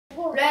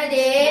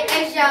Ready,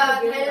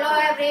 action. Hello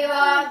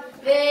everyone.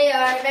 We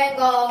are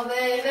Mango.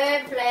 We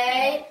will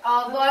play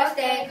a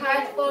birthday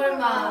card for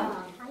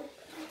Mom.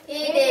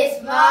 It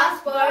is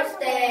Mom's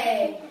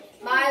birthday.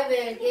 Mom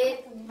will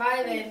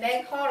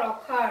make her a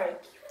card.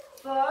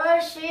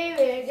 First, she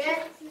will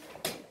get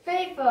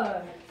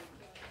paper.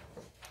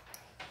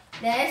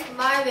 Next,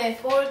 Mom will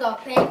fold the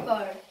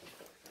paper.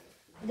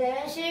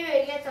 Then she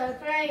will get her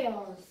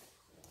crayons.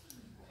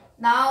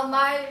 Now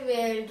Mom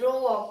will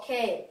draw a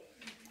cake.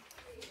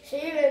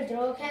 She will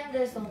draw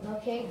candles on the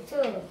cake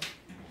too.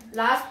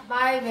 Last,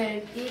 Mom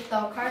will give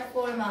the card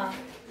for Mom.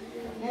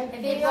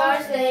 Happy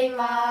birthday,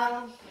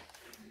 Mom.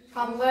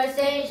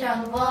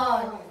 Conversation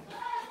 1.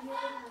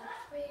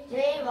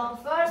 Jane won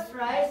first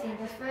prize in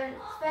the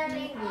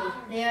spelling bee.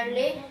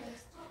 Really?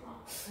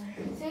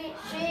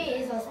 She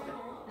is a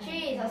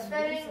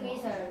spelling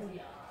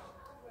wizard.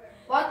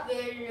 What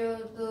will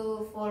you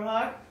do for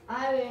her?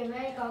 I will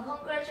make a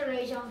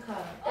congratulation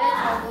card.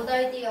 That's a good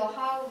idea.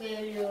 How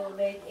will you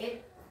make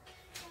it?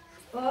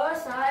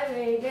 First, I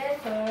will get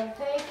her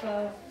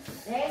paper.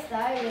 Next,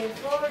 I will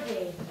fold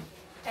it.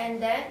 And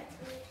then?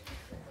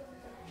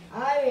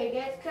 I will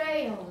get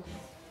crayons.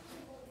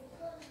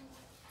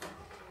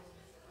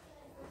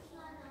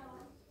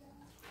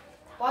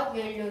 What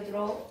will you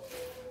draw?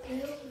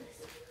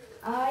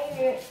 I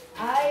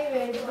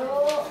will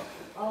draw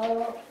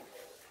a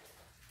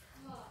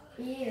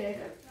B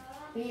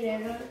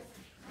letter.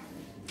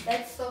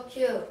 That's so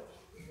cute.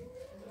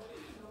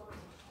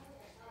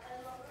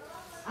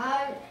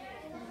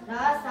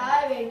 Last,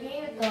 I will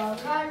give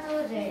the card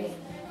to Jane.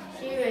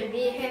 She will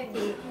be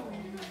happy.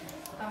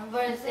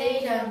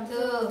 Conversation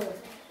 2.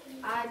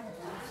 I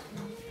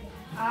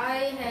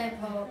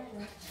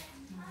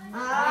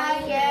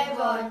have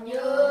a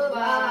new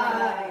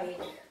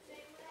bike.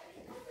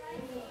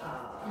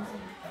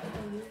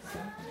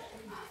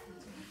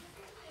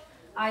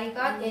 I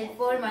got it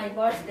for my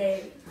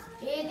birthday.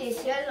 It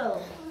is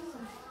yellow.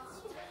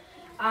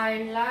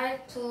 I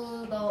like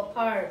to the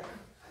park.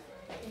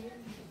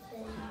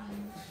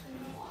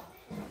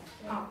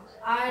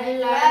 I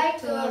like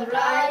to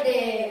ride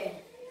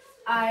it.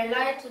 I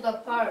like to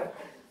the park.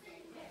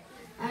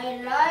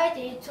 I ride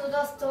it to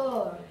the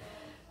store.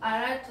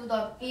 I like to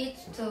the beach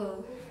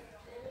too.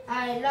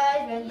 I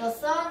like when the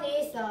sun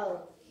is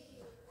out.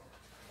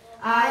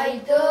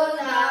 I do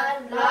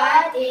not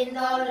ride in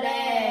the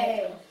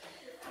lake.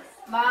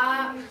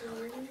 Mom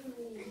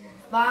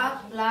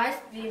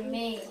likes with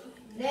me.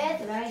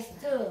 Dad likes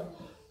too.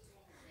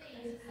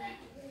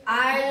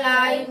 I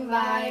like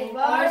my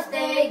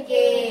birthday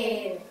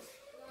gift.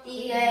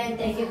 The end.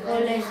 Thank you for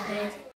listening.